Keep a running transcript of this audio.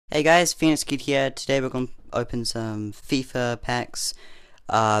Hey guys, Pheenacy here. Today we're going to open some FIFA packs.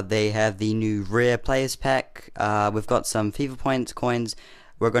 They have the new rare players pack. We've got some FIFA points, coins.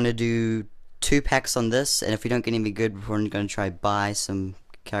 We're going to do 2 packs on this, and if we don't get any good, we're going to try buy some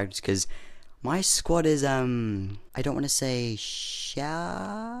characters, because my squad is, I don't want to say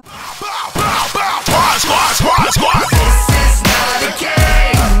sha. This is not a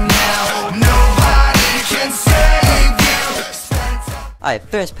game now. Nobody can save you. Alright,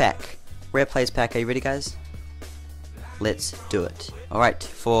 first pack. Rare players pack. Are you ready, guys? Let's do it. Alright,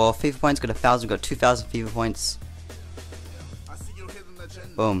 for FIFA points, got 1,000, got 2,000 FIFA points.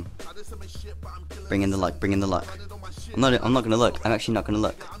 Boom. Bring in the luck, bring in the luck. I'm not gonna look. I'm actually not gonna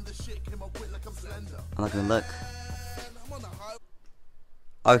look. I'm not gonna look.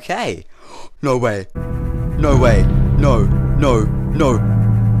 Okay. No way. No way. No. No. No.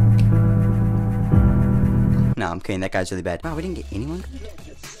 No, I'm kidding. That guy's really bad. Wow, we didn't get anyone good.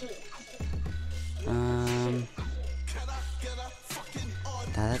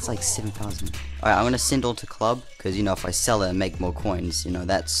 That's like 7,000. Alright, I'm gonna send all to club, because you know, if I sell it and make more coins, you know,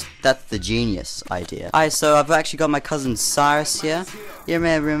 that's the genius idea. Alright, so I've actually got my cousin Cyrus here. You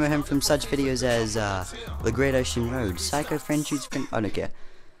may remember him from such videos as The Great Ocean Road, Psycho Friend Shoots Friend. I don't care.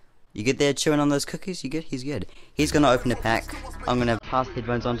 You good there chewing on those cookies? You good? He's good. He's gonna open a pack. I'm gonna pass the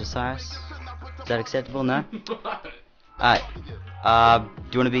headphones on to Cyrus. Is that acceptable? No? Alright.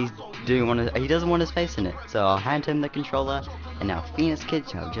 Do you wanna be he doesn't want his face in it. So I'll hand him the controller, and now Pheenacy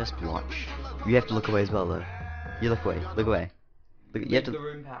kids shall just watch. You have to look away as well though. You look away. Look away. Look, you have to. The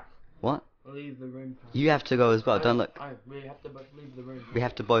room pack. What? Leave the room pack. You have to go as well, don't look. We have to both leave the room. We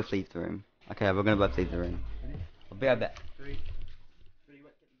have to both leave the room. Okay, we're gonna both leave the room. Ready? I'll be right back. 3, 2, 1, get the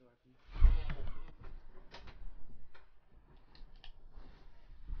door open.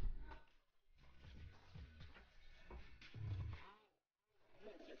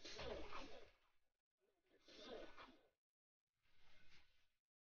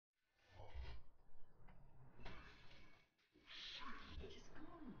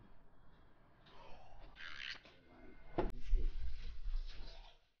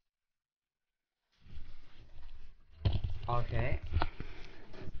 Okay.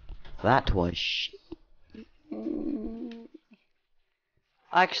 That was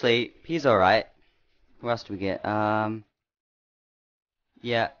actually, he's alright. What else do we get?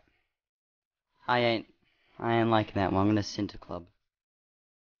 Yeah. I ain't liking that one. I'm gonna send to club.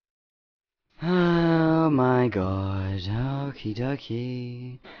 Oh my god. Okie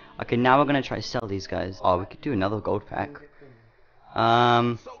dokie. Okay, now we're gonna try to sell these guys. Oh, we could do another gold pack.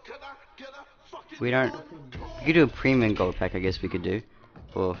 We could do a premium gold pack, I guess we could do.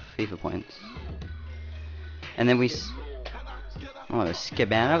 For FIFA points. And then oh, skip,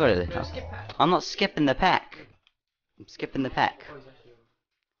 man. I'm not skipping the pack. I'm skipping the pack.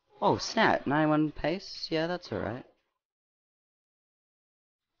 Oh, snap. 91 pace? Yeah, that's alright.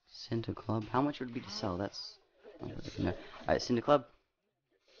 Center club. How much would it be to sell? That's... no. Alright, Center club.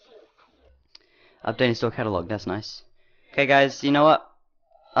 Updating store catalog. That's nice. Okay, guys, you know what?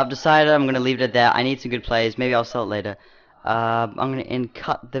 I've decided I'm going to leave it at that. I need some good plays. Maybe I'll sell it later. I'm going to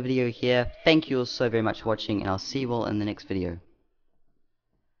cut the video here. Thank you all so very much for watching, and I'll see you all in the next video.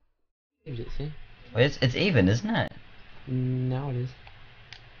 See? Well, it's even, isn't it? Now it is.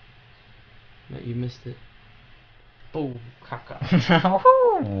 No, you missed it. Oh, caca.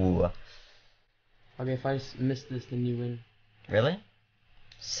 Ooh. Okay, if I miss this, then you win. Really?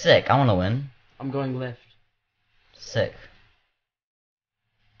 Sick. I want to win. I'm going left. Sick.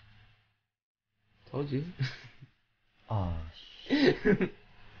 Told you. Oh,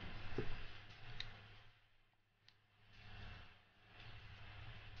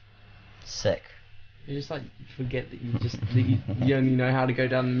 sick. You just like forget that you only know how to go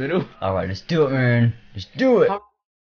down the middle. Alright, just do it, man. Just do it.